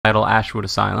Ashwood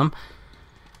Asylum.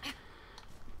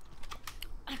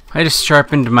 I just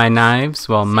sharpened my knives,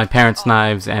 well, my parents'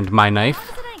 knives and my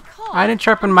knife. I didn't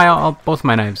sharpen both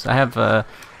my knives. I have a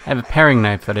paring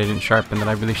knife that I didn't sharpen that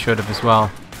I really should have as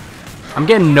well. I'm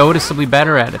getting noticeably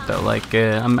better at it though. Like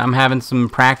I'm having some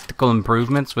practical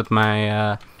improvements with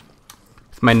my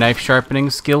knife sharpening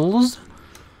skills.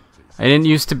 I didn't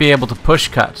used to be able to push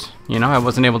cut. You know, I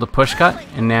wasn't able to push cut,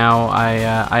 and now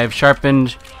I have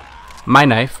sharpened my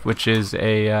knife, which is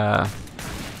a I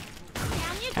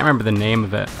can't remember the name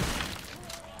of it.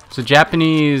 It's a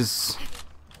Japanese.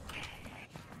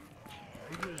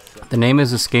 The name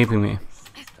is escaping me.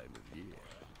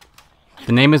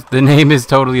 The name is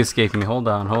totally escaping me. Hold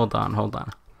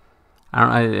on.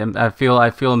 I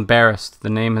feel embarrassed. The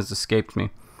name has escaped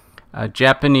me. A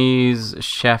Japanese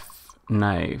chef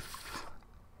knife.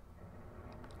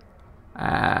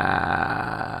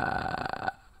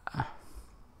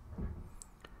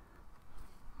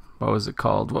 What was it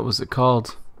called?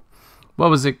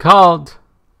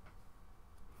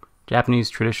 Japanese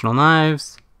traditional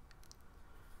knives.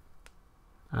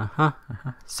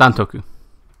 Santoku.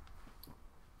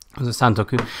 It was a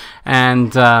Santoku.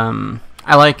 And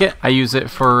I like it. I use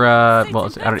it for, well,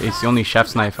 it's the only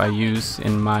chef's knife I use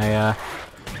in my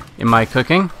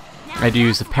cooking. I do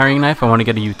use a paring knife. I want to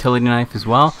get a utility knife as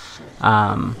well.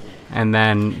 And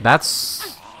then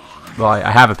that's, well,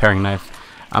 I have a paring knife.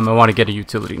 I want to get a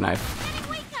utility knife.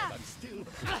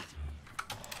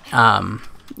 And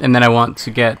then I want to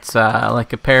get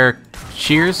like a pair of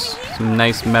shears, some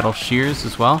nice metal shears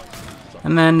as well.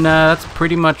 And then that's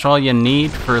pretty much all you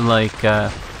need for like a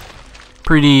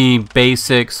pretty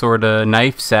basic sort of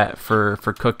knife set for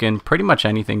cooking pretty much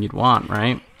anything you'd want,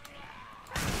 right?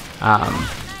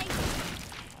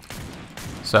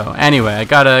 So anyway, I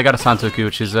got a Santoku,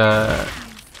 which is a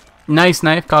nice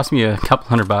knife. Cost me a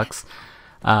couple $100.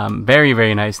 Very,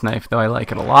 very nice knife, though I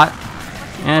like it a lot.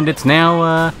 And it's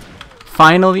now,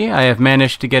 finally, I have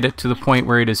managed to get it to the point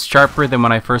where it is sharper than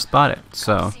when I first bought it.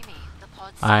 So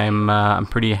I'm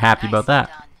pretty happy about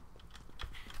that.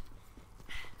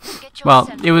 Well,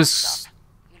 it was,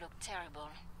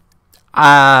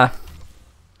 yeah.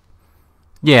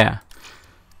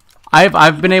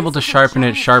 I've been able to sharpen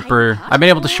it sharper. I've been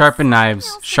able to sharpen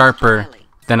knives sharper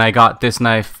than I got this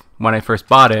knife when I first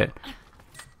bought it,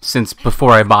 since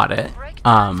before I bought it.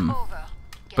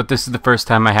 But this is the first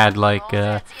time I had like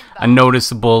a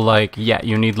noticeable, like, yeah,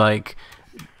 you need like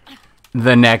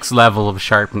the next level of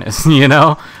sharpness, you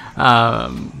know,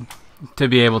 to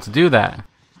be able to do that,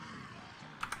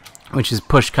 which is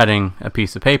push cutting a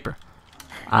piece of paper,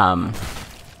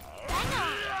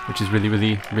 which is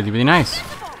really nice.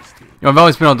 You know, I've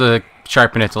always been able to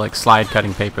sharpen it to like slide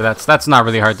cutting paper. That's not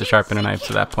really hard to sharpen a knife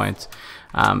to that point.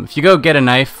 If you go get a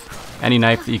knife, any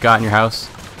knife that you got in your house,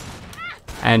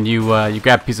 and you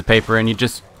grab a piece of paper and you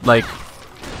just like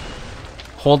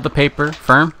hold the paper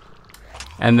firm,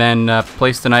 and then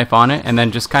place the knife on it, and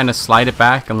then just kind of slide it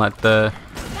back and let the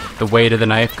weight of the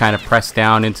knife kind of press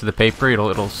down into the paper.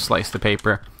 It'll slice the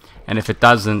paper, and if it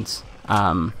doesn't,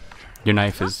 your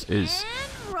knife is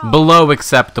below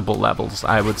acceptable levels,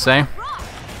 I would say.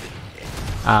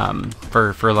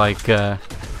 For like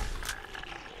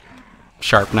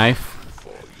sharp knife,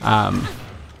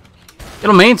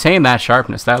 it'll maintain that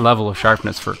sharpness, that level of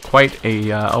sharpness, for quite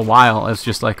a while as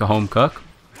just like a home cook.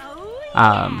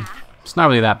 It's not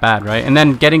really that bad, right? And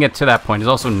then getting it to that point is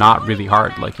also not really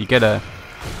hard. Like, you get a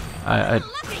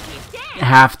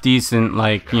half decent,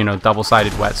 like, you know,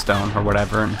 double-sided whetstone or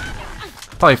whatever, and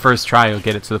probably first try you'll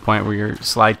get it to the point where you're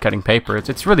slide cutting paper.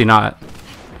 It's really not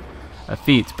a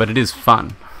feat, but it is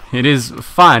fun. It is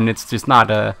fun. It's just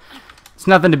not it's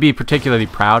nothing to be particularly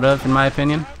proud of, in my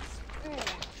opinion.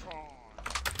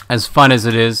 As fun as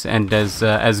it is, and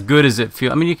as good as it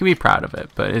feels, I mean, you can be proud of it,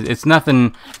 but it's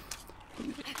nothing.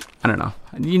 I don't know.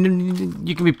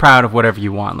 You can be proud of whatever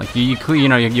you want. Like you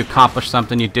know, you accomplished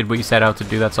something. You did what you set out to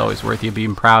do. That's always worth you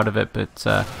being proud of it. But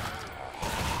I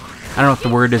don't know what the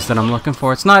word is that I'm looking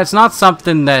for. It's not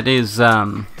something that is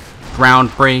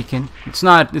groundbreaking.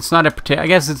 I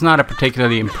guess it's not a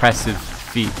particularly impressive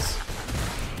feat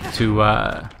to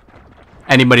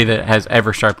anybody that has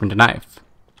ever sharpened a knife.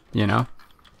 You know,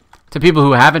 to people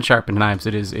who haven't sharpened knives,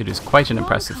 it is quite an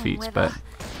impressive feat. But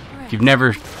if you've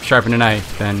never sharpened a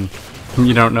knife, then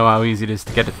you don't know how easy it is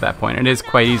to get it to that point. It is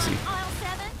quite easy.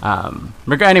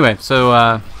 Anyway, so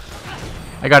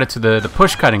I got it to the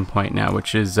push cutting point now,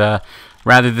 which is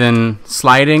rather than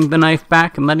sliding the knife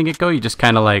back and letting it go, you just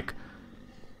kind of like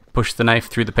push the knife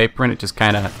through the paper and it just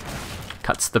kind of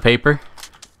cuts the paper.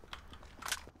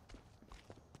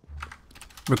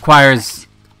 Requires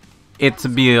it to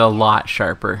be a lot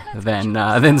sharper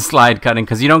than slide cutting,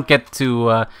 because you don't get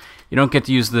to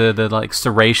use the like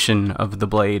serration of the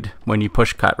blade when you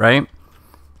push cut, right?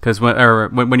 Because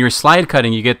when you're slide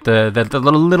cutting, you get the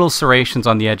little serrations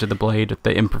on the edge of the blade,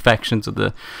 the imperfections of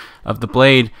the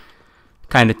blade,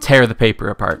 kind of tear the paper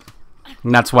apart.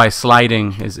 And that's why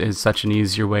sliding is such an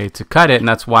easier way to cut it, and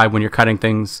that's why when you're cutting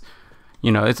things,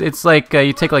 you know, it's like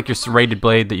you take like your serrated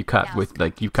blade that you cut with,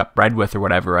 like you cut bread with or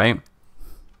whatever, right?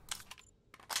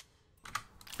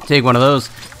 Take one of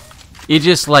those, you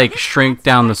just like shrink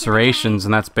down the serrations,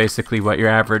 and that's basically what your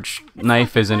average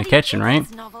knife is in a kitchen, right?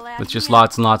 With just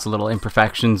lots and lots of little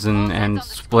imperfections and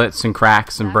splits and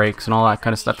cracks and breaks and all that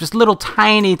kind of stuff. Just little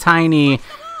tiny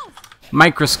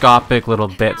microscopic little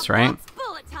bits, right?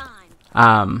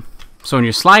 So when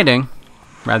you're sliding,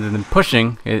 rather than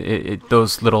pushing,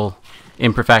 those little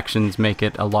imperfections make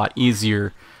it a lot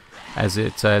easier as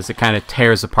it kind of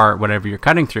tears apart whatever you're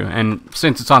cutting through. And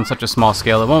since it's on such a small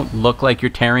scale, it won't look like you're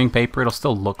tearing paper. It'll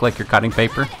still look like you're cutting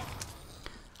paper.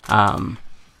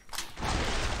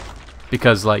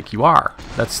 Because like you are.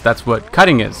 That's what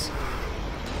cutting is.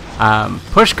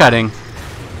 Push cutting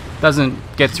doesn't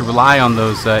get to rely on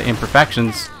those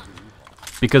imperfections,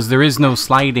 because there is no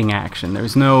sliding action.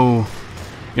 There's no,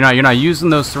 you're not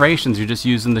using those serrations. You're just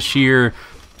using the sheer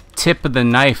tip of the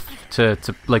knife to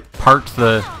like part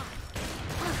the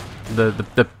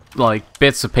like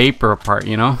bits of paper apart,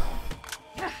 you know?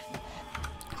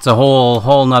 It's a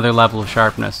whole nother level of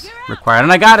sharpness required,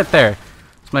 and I got it there.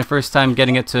 It's my first time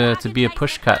getting it to be a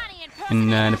push cut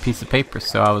in a piece of paper,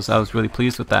 so I was really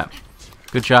pleased with that.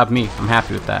 Good job, me. I'm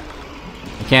happy with that.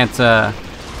 I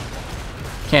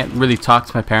can't really talk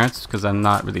to my parents because I'm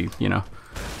not really,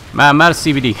 I'm out of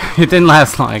CBD. It didn't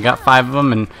last long. I got 5 of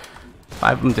them, and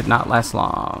 5 of them did not last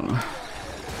long.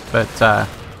 But I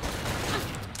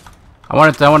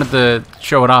wanted to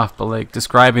show it off, but like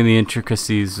describing the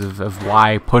intricacies of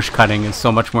why push cutting is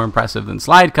so much more impressive than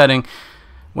slide cutting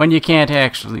when you can't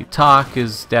actually talk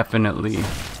is definitely,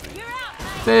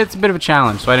 it's a bit of a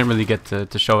challenge. So I didn't really get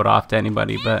to show it off to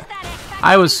anybody, but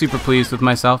I was super pleased with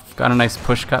myself. Got a nice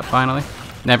push cut finally.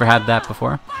 Never had that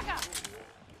before.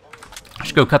 I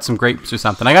should go cut some grapes or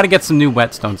something. I gotta get some new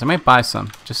whetstones. I might buy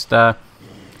some. Just I'd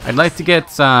like to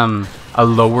get a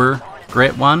lower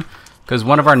grit one, because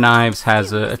one of our knives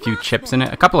has a few chips in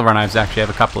it. A couple of our knives actually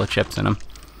have a couple of chips in them.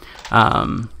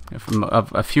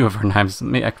 A few of our knives,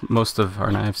 most of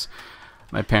our knives,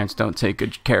 my parents don't take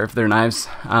good care of their knives.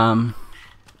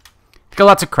 Got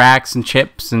lots of cracks and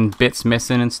chips and bits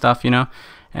missing and stuff,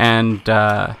 and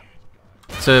to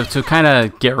kind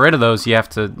of get rid of those, you have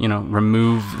to,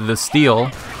 remove the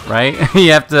steel, right?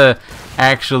 You have to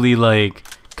actually like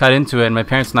cut into it, and my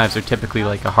parents' knives are typically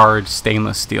like a hard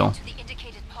stainless steel,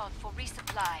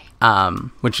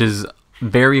 which is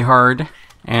very hard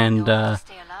and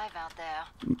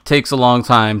takes a long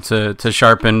time to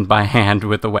sharpen by hand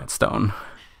with a whetstone.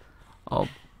 I'll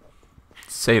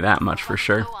say that much for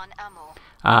sure.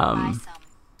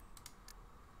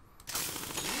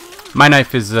 My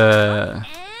knife is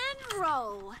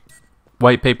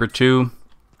white paper 2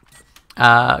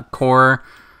 core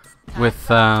with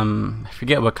I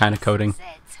forget what kind of coating.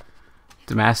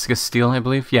 Damascus steel, I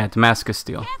believe. Yeah, Damascus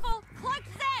steel.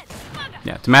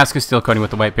 Yeah, Damascus steel coating with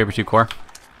the white paper 2 core.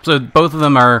 So both of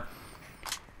them are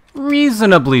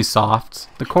reasonably soft.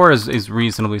 The core is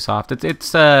reasonably soft.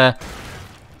 It's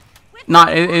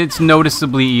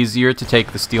noticeably easier to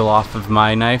take the steel off of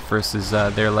my knife versus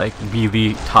they're like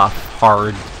really tough,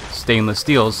 hard stainless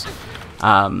steels.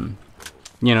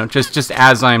 Just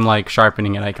as I'm like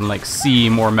sharpening it, I can like see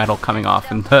more metal coming off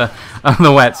in the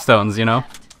whetstones, the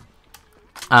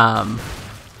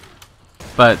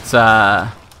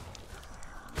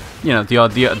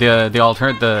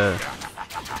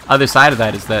other side of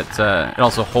that is that it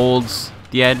also holds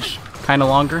the edge kind of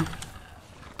longer.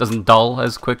 Doesn't dull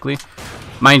as quickly.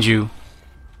 Mind you,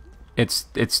 it's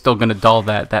still gonna dull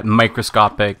that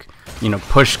microscopic,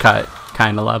 push cut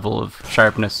kind of level of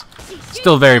sharpness.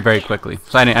 Still very, very quickly.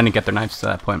 So I didn't get their knives to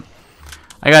that point.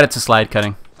 I got it to slide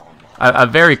cutting. A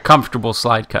very comfortable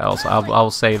slide cut, also,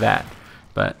 I'll say that.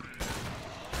 But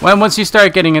once you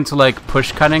start getting into like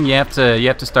push cutting, you have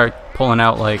to start pulling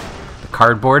out like the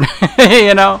cardboard,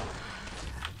 And I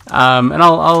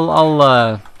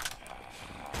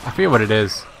forget what it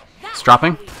is.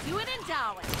 Stropping?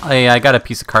 I got a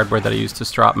piece of cardboard that I use to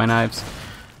strop my knives.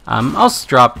 I'll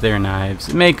strop their knives.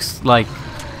 It makes like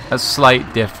a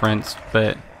slight difference,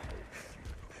 but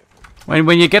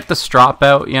when you get the strop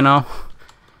out, it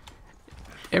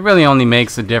really only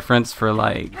makes a difference for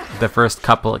like the first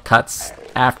couple of cuts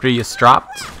after you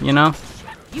stropped,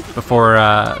 before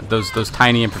those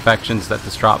tiny imperfections that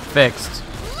the strop fixed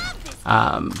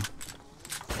kind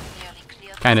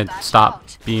of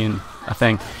stopped being a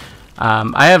thing.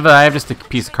 I have just a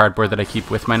piece of cardboard that I keep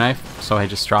with my knife, so I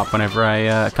just drop whenever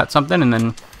I cut something, and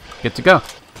then get to go.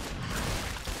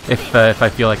 If I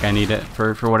feel like I need it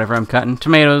for whatever I'm cutting,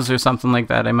 tomatoes or something like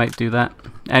that, I might do that.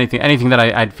 Anything that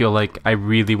I'd feel like I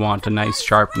really want a nice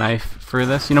sharp knife for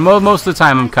this. You know, most of the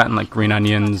time I'm cutting like green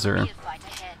onions or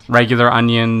regular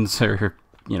onions or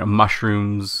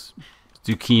mushrooms,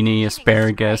 zucchini,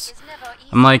 asparagus.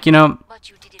 I'm like,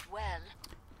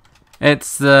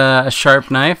 it's a sharp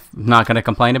knife. I'm not gonna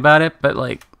complain about it, but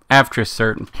like after a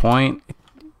certain point,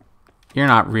 you're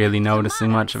not really noticing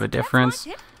much of a difference.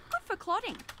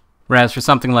 Whereas for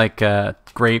something like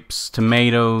grapes,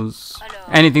 tomatoes,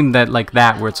 anything like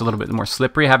that where it's a little bit more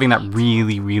slippery, having that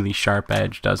really, really sharp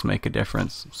edge does make a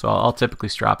difference. So I'll typically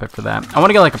strop it for that. I want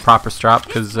to get like a proper strop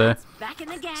because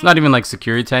it's not even like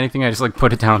secured to anything. I just like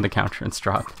put it down on the counter and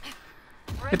strop.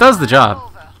 It does the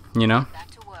job,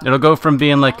 It'll go from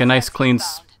being like a nice clean,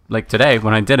 like today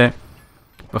when I did it,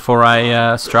 before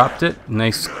I stropped it,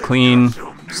 nice clean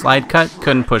slide cut,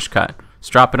 couldn't push cut.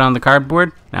 Strop it on the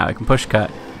cardboard, now I can push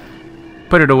cut.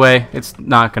 Put it away, it's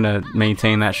not gonna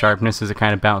maintain that sharpness as it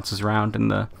kind of bounces around in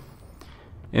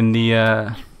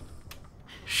the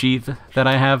sheath that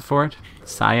I have for it,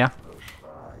 saya.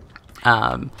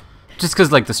 Just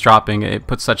because like the stropping, it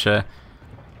puts such a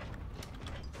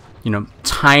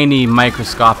tiny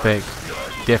microscopic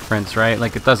difference, right?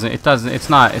 Like it's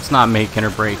not making or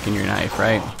breaking your knife,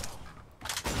 right?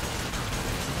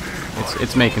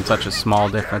 It's making such a small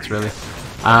difference, really.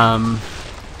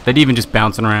 That even just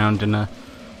bouncing around in a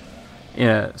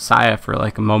saya for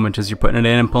like a moment as you're putting it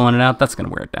in and pulling it out, that's gonna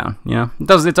wear it down. It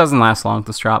doesn't last long,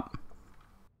 the strop.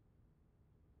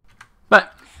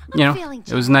 But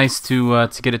it was nice to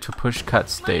get it to a push cut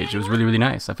stage. It was really, really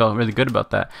nice. I felt really good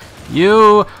about that.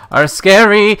 You are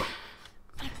scary.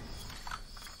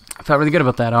 I felt really good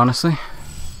about that, honestly.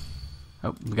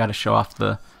 Oh, we got to show off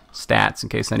the stats in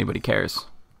case anybody cares.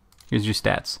 Here's your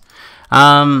stats.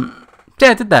 Yeah,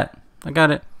 I did that. I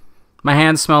got it. My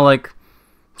hands smell like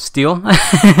steel.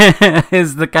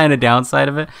 Is the kind of downside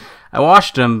of it. I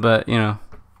washed them, but yeah.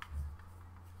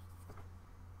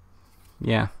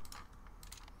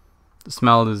 The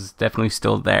smell is definitely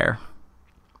still there.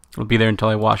 It'll be there until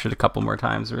I wash it a couple more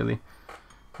times, really.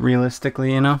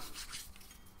 Realistically,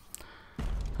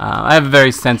 I have a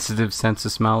very sensitive sense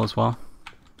of smell as well.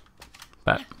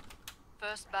 But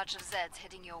first batch of Zeds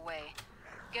heading your way.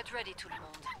 Get ready to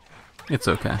load. It's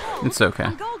okay. It's okay.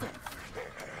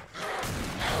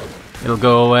 It'll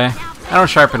go away. I don't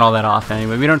sharpen all that off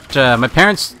anyway. We don't. My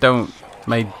parents don't.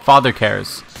 My father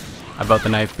cares about the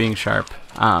knife being sharp.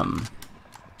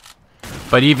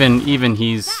 But even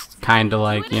he's kind of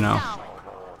like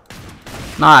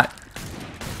not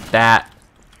that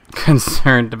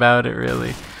concerned about it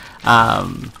really.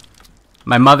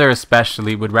 My mother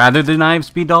especially would rather the knives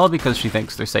be dull because she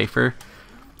thinks they're safer.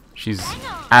 She's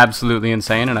absolutely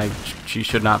insane, and she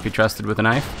should not be trusted with a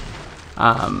knife.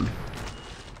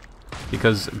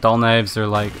 Because dull knives are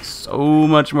like so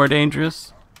much more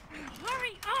dangerous.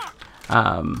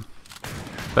 But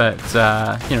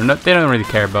they don't really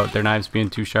care about their knives being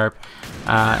too sharp.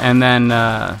 And then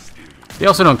they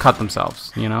also don't cut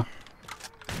themselves, not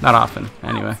often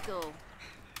anyway.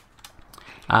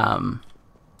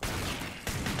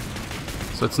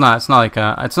 So it's not like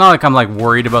I'm like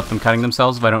worried about them cutting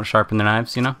themselves if I don't sharpen their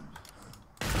knives,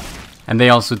 And they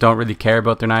also don't really care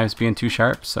about their knives being too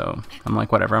sharp, so I'm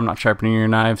like, whatever, I'm not sharpening your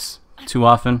knives too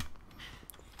often.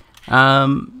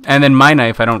 And then my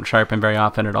knife I don't sharpen very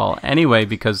often at all anyway,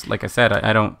 because like I said,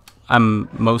 I'm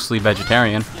mostly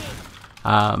vegetarian.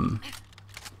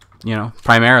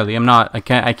 Primarily.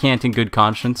 I can't in good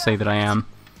conscience say that I am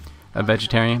a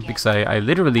vegetarian, because I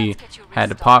literally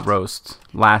had a pot roast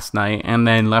last night and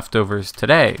then leftovers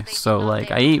today. So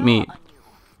like I eat meat,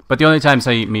 but the only times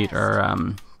I eat meat are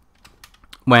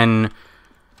when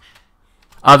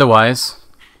otherwise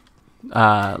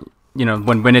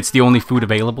when it's the only food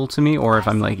available to me, or if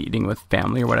I'm like eating with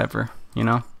family or whatever,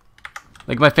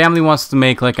 Like my family wants to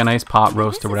make like a nice pot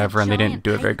roast or whatever, and they didn't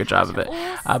do a very good job of it.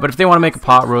 But if they want to make a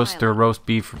pot roast or roast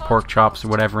beef or pork chops or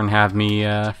whatever and have me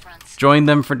join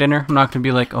them for dinner, I'm not going to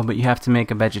be like, oh, but you have to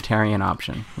make a vegetarian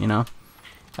option,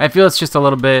 I feel it's just a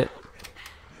little bit,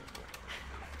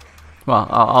 well,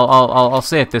 I'll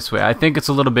say it this way. I think it's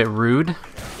a little bit rude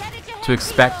to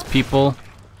expect people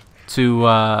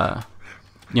to,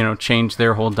 change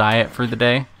their whole diet for the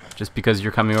day just because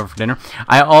you're coming over for dinner.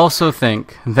 I also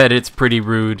think that it's pretty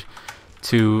rude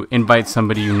to invite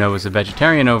somebody you know is a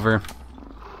vegetarian over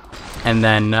and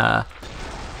then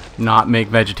not make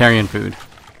vegetarian food.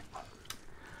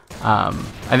 I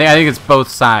think it's both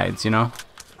sides, you know.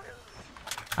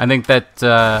 I think that,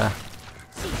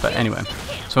 but anyway.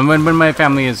 So when my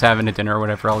family is having a dinner or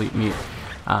whatever, I'll eat meat.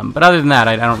 But other than that,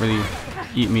 I don't really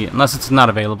eat meat unless it's not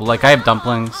available. Like, I have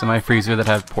dumplings in my freezer that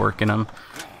have pork in them.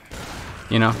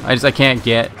 You know, I can't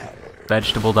get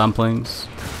vegetable dumplings.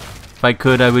 If I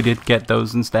could, I would get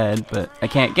those instead, but I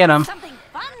can't get them.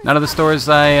 None of the stores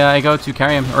I go to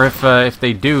carry them, or if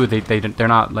they do, they're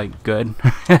not like good,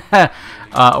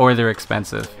 or they're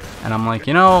expensive. And I'm like,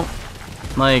 you know,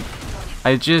 like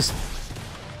I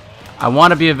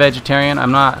want to be a vegetarian.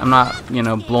 I'm not you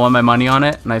know, blowing my money on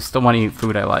it, and I still want to eat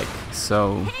food I like.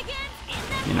 So,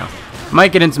 you know, I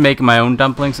might get into making my own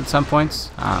dumplings at some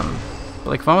points. But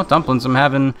like if I want dumplings, I'm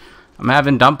having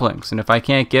dumplings, and if I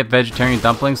can't get vegetarian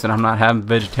dumplings, then I'm not having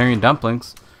vegetarian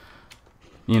dumplings.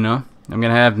 You know, I'm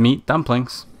gonna have meat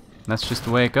dumplings. That's just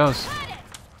the way it goes.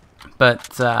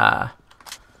 But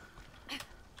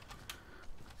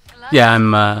yeah,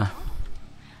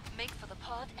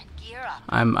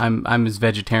 I'm as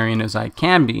vegetarian as I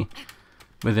can be,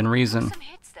 within reason.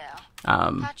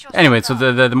 Anyway, so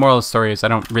the moral of the story is I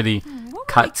don't really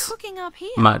cut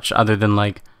much other than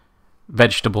like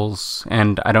vegetables,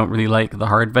 and I don't really like the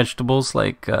hard vegetables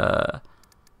like you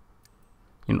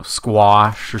know,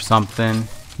 squash or something,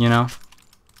 you know,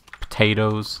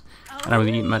 potatoes. I don't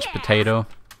really eat much potato.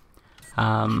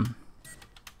 You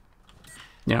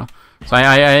know, so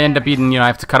I end up eating, you know, I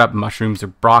have to cut up mushrooms or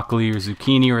broccoli or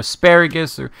zucchini or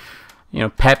asparagus or, you know,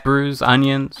 peppers,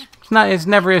 onions.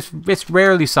 It's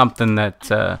rarely something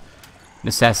that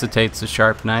necessitates a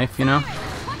sharp knife, you know.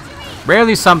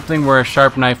 Rarely something where a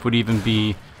sharp knife would even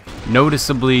be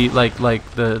noticeably like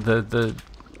the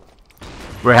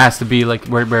where it has to be like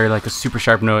where like a super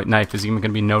sharp knife is even going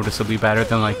to be noticeably better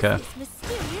than like a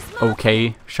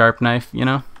okay sharp knife, you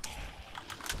know.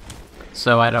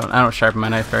 So I don't sharpen my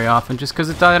knife very often, just because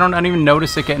I don't even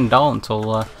notice it getting dull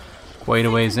until quite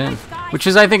a ways in, which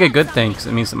is I think a good thing, because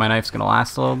it means that my knife's gonna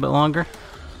last a little bit longer.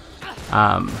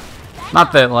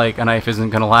 Not that like a knife isn't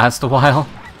gonna last a while,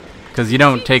 because you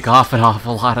don't take off an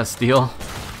awful lot of steel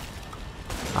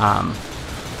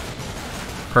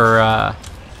per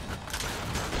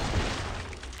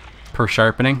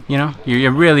sharpening. You know,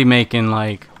 you're really making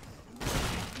like,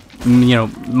 you know,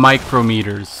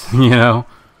 micrometers. You know,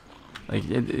 like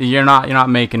you're not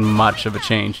making much of a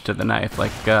change to the knife.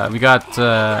 Like we got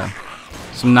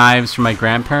some knives from my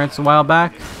grandparents a while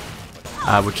back,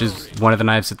 which is one of the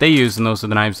knives that they use, and those are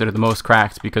the knives that are the most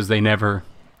cracked because they never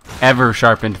ever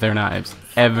sharpened their knives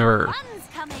ever.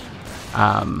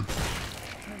 And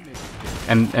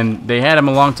they had them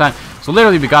a long time. So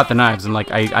literally we got the knives and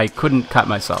like I couldn't cut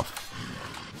myself.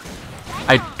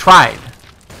 I tried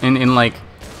in like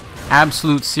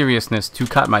absolute seriousness to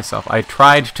cut myself. I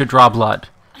tried to draw blood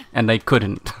and I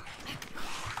couldn't.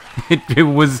 It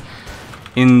was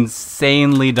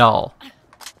insanely dull.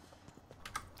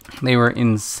 They were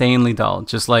insanely dull.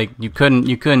 Just like you couldn't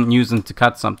use them to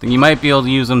cut something. You might be able to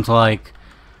use them to like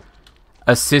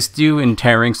assist you in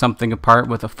tearing something apart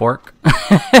with a fork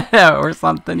or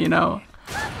something, you know.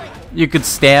 You could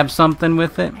stab something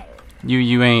with it.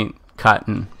 You ain't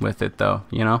cutting with it though,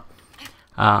 you know.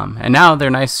 And now they're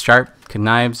nice sharp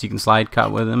knives. You can slide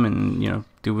cut with them and, you know,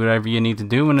 do whatever you need to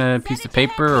do in a piece of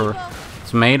paper or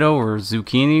tomato or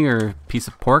zucchini or a piece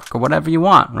of pork or whatever you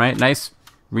want, right? Nice,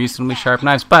 reasonably sharp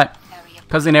knives. But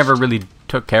because they never really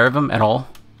took care of them at all,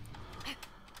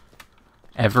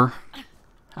 ever,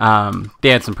 they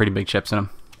had some pretty big chips in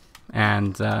them.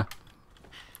 And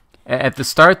at the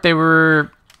start they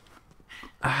were,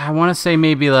 I want to say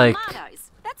maybe like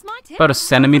about a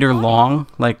centimeter long,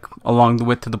 like along the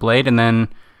width of the blade, and then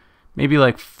maybe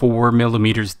like 4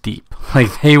 millimeters deep.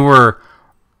 Like they were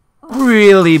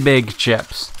really big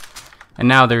chips, and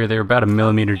now they're about a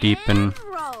millimeter deep and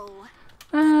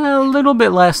a little bit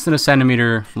less than a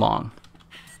centimeter long.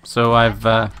 So I've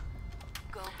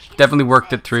definitely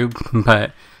worked it through,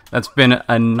 but that's been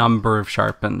a number of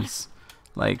sharpens,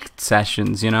 like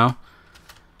sessions, you know.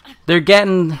 They're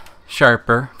getting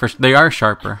sharper. They are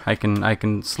sharper. I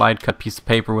can slide cut a piece of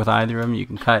paper with either of them. You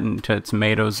can cut into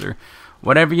tomatoes or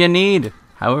whatever you need,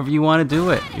 however you want to do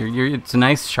it. It's a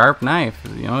nice sharp knife.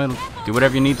 You know, it'll do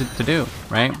whatever you need to do,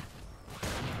 right?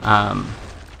 Yeah,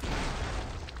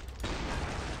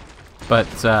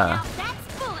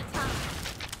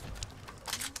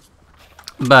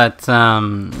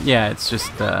 it's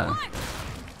just I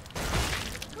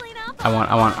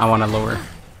want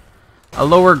a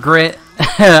lower grit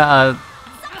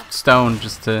stone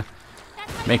just to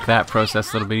make that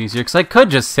process a little bit easier, because I could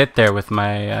just sit there with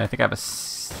my I think I have a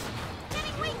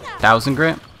 1,000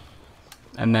 grit,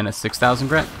 and then a 6,000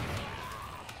 grit.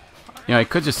 You know, I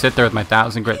could just sit there with my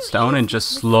 1,000 grit stone and just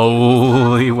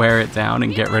slowly wear it down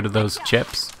and get rid of those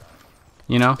chips.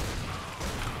 You know?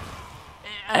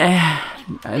 I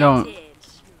don't...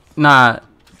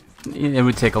 It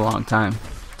would take a long time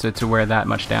to wear that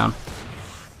much down.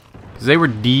 Because they were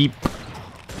deep.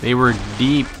 They were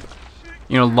deep.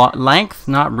 You know, length,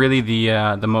 not really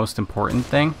the most important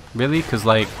thing, really, because,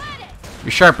 like,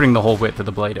 you're sharpening the whole width of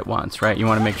the blade at once, right? You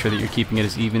want to make sure that you're keeping it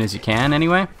as even as you can,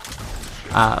 anyway.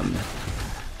 You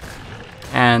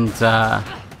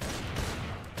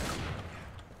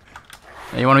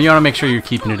want to make sure you're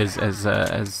keeping it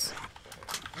as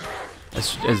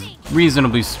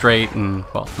reasonably straight, and,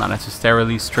 well, not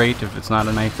necessarily straight if it's not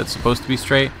a knife that's supposed to be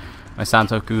straight. My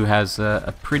Santoku has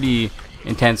a pretty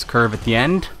intense curve at the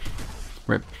end,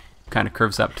 where it kind of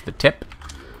curves up to the tip.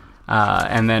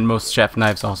 And then most chef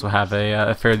knives also have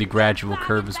a fairly gradual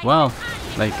curve as well,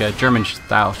 like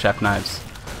German-style chef knives.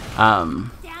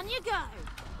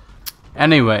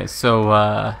 Anyway, so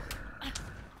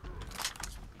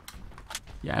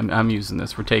yeah, I'm using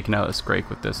this. We're taking out a scrake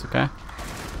with this, okay?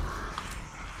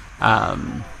 Yeah,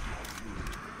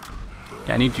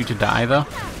 I need you to die though.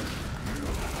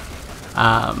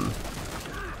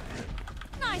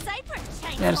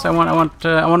 Yeah, just I want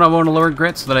a lower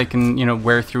grit so that I can, you know,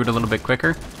 wear through it a little bit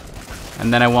quicker.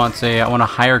 And then I want a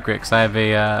higher grit because I have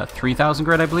a 3,000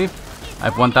 grit, I believe. I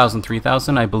have 1,000,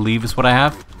 3,000, I believe is what I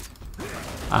have.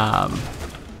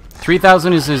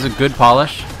 3,000 is a good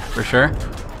polish for sure.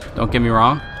 Don't get me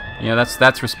wrong. You know,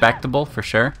 that's respectable for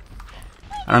sure.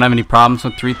 I don't have any problems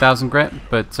with 3,000 grit,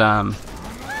 but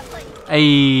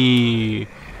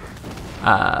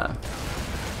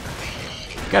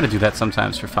gotta do that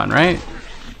sometimes for fun, right?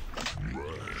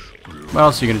 What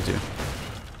else are you gonna do?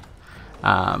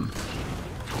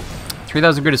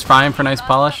 3,000 grit is fine for nice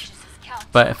polish,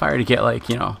 but if I were to get, like,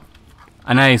 you know,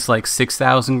 a nice like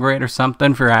 6,000 grit or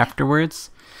something for afterwards,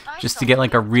 just to get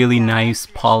like a really nice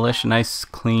polish, a nice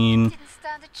clean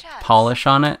polish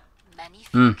on it,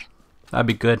 that'd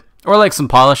be good. Or like some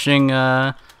polishing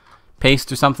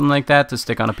paste or something like that to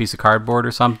stick on a piece of cardboard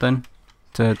or something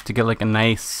to get like a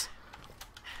nice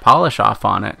polish off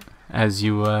on it as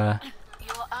you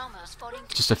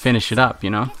just to finish it up, you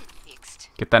know,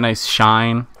 get that nice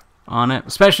shine on it,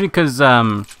 especially because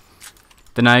the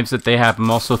knives that they have, I'm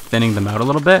also thinning them out a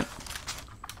little bit,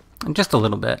 just a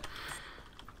little bit.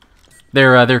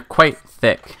 They're quite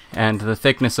thick, and the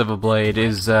thickness of a blade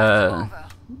is I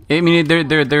mean,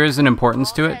 there is an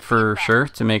importance to it for sure,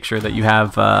 to make sure that you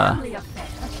have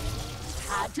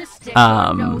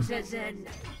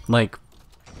like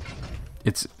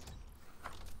it's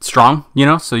strong, you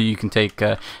know, so you can take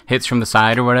hits from the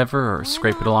side or whatever, or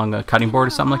scrape it along a cutting board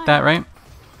or something like that, right?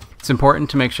 It's important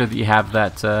to make sure that you have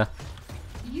that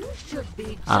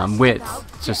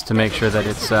width, just to make sure that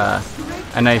it's a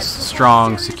nice,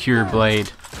 strong, secure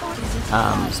blade,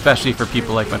 especially for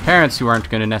people like my parents who aren't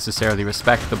going to necessarily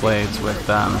respect the blades with,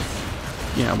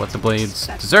 you know, what the blades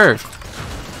deserve.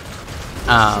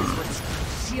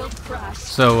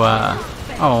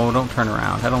 Oh, don't turn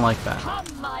around. I don't like that.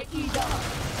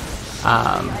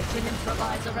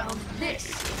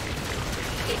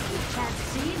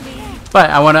 But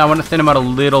I want to thin them out a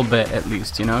little bit at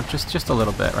least, you know, just a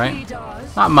little bit, right?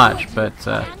 Not much, but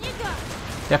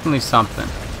definitely something.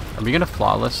 Are we gonna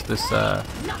flawless this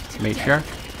matriarch?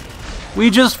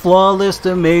 We just flawless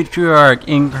the matriarch.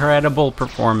 Incredible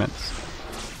performance.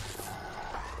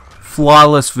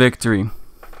 Flawless victory.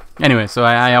 Anyway, so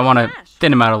I want to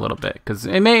thin him out a little bit because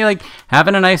it may, like,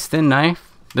 having a nice thin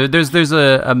knife. There's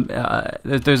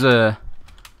a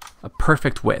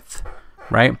perfect width,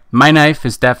 right? My knife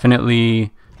is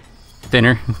definitely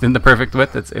thinner than the perfect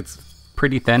width. It's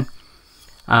pretty thin.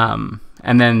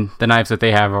 And then the knives that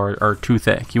they have are too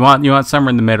thick. You want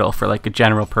somewhere in the middle for like a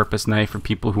general purpose knife for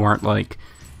people who aren't like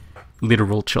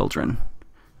literal children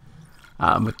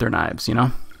with their knives, you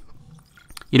know?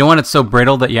 You don't want it so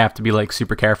brittle that you have to be like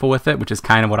super careful with it, which is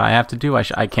kind of what I have to do.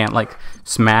 I can't like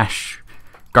smash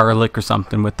garlic or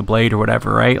something with the blade or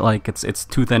whatever, right? Like it's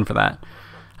too thin for that.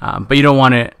 But you don't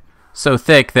want it so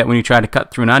thick that when you try to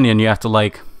cut through an onion, you have to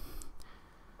like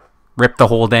rip the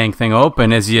whole dang thing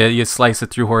open as you slice it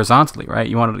through horizontally, right?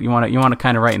 You want it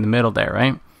kind of right in the middle there,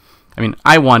 right? I mean,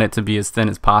 I want it to be as thin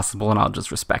as possible, and I'll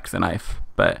just respect the knife.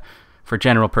 But for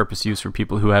general purpose use, for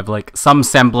people who have like some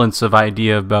semblance of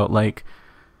idea about like,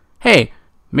 hey,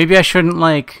 maybe I shouldn't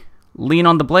like lean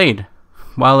on the blade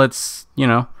while it's, you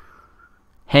know,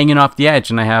 hanging off the edge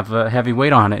and I have a heavy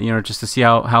weight on it, you know, just to see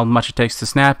how much it takes to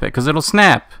snap it, because it'll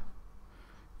snap.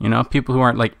 You know, people who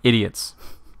aren't like idiots.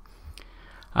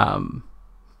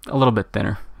 a little bit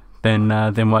thinner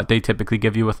than what they typically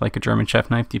give you with like a German chef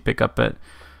knife you pick up at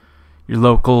your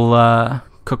local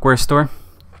cookware store.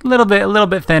 A little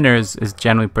bit thinner is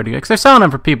generally pretty good, because they're selling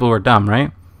them for people who are dumb,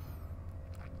 right?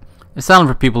 They're selling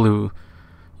for people who,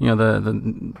 you know,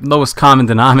 the lowest common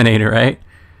denominator, right?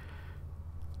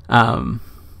 So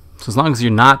as long as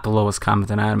you're not the lowest common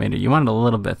denominator, you want it a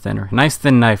little bit thinner. A nice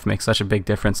thin knife makes such a big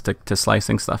difference to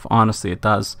slicing stuff. Honestly, it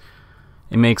does.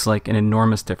 It makes like an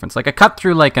enormous difference. Like I cut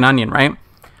through like an onion, right?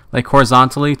 Like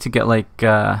horizontally to get like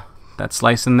that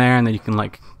slice in there, and then you can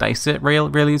like dice it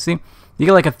real easy. You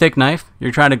get like a thick knife,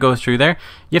 you're trying to go through there.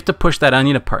 You have to push that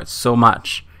onion apart so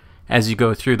much as you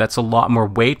go through. That's a lot more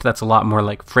weight. That's a lot more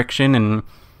like friction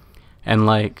and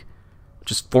like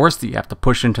just force that you have to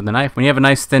push into the knife. When you have a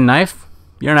nice thin knife,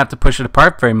 you don't have to push it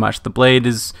apart very much. The blade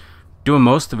is doing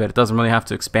most of it. It doesn't really have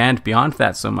to expand beyond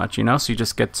that so much, you know? So you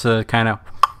just get to kind of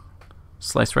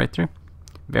slice right through.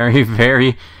 Very,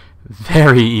 very,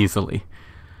 very easily.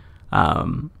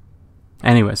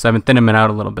 Anyway, so I've been thinning it out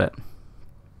a little bit.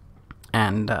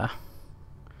 And,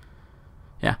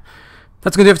 yeah.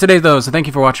 That's going to do it for today, though. So thank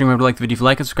you for watching. Remember to like the video if you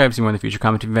like it, subscribe to see more in the future.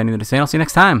 Comment if you have anything to say. I'll see you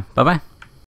next time. Bye-bye.